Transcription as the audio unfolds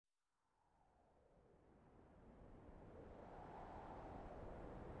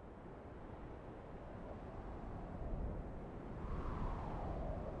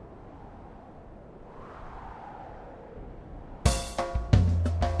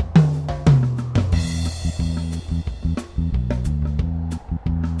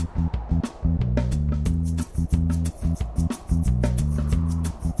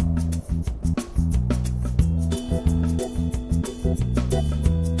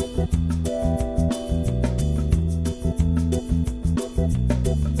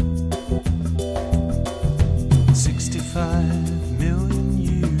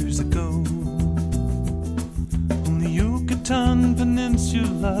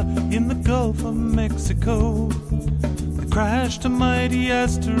in the Gulf of Mexico. They crashed a mighty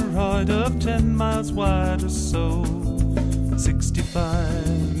asteroid of 10 miles wide or so,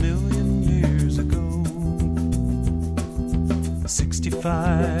 65 million years ago.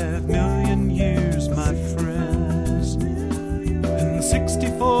 65 million years, my friends. And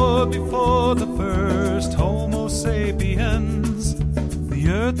 64 before the first Homo sapiens. The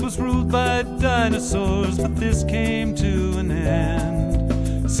earth was ruled by dinosaurs, but this came to an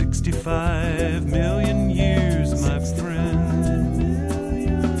end. 65 million years, my friend.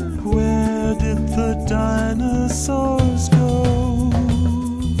 Where did the dinosaurs go?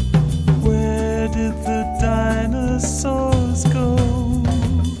 Where did the dinosaurs go?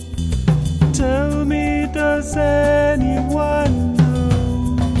 Tell me, does anyone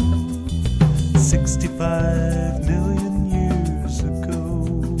know? 65 million years ago.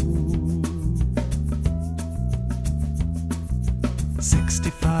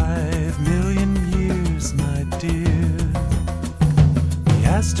 65 million years, my dear. The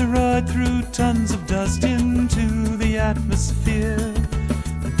asteroid threw tons of dust into the atmosphere.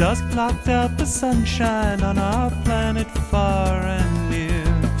 The dust blocked out the sunshine on our planet far and near.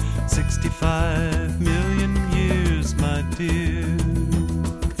 65 million years, my dear.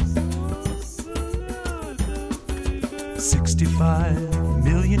 65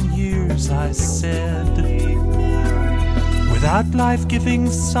 million years, I said. Without life-giving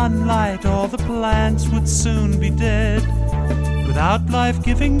sunlight, all the plants would soon be dead. Without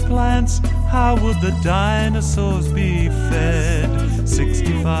life-giving plants, how would the dinosaurs be fed?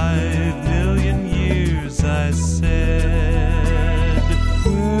 65 million years, I said.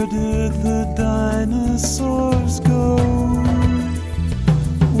 Where did the dinosaurs go?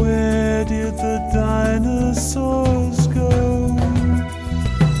 Where did the dinosaurs go?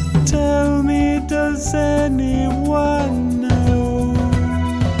 Tell me, does anyone know?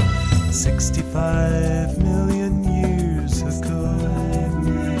 65 million years ago.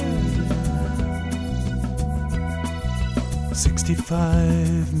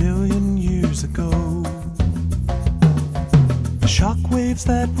 65 million years ago. The shock waves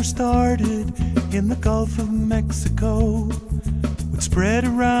that were started in the Gulf of Mexico would spread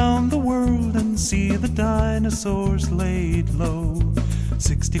around the world and see the dinosaurs laid low.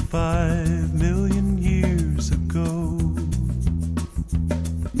 65 million years ago.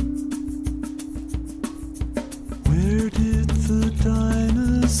 Where did the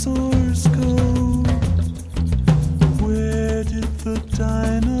dinosaurs go? Where did the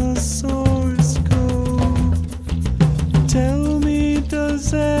dinosaurs go? Tell me,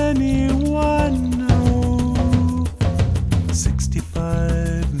 does any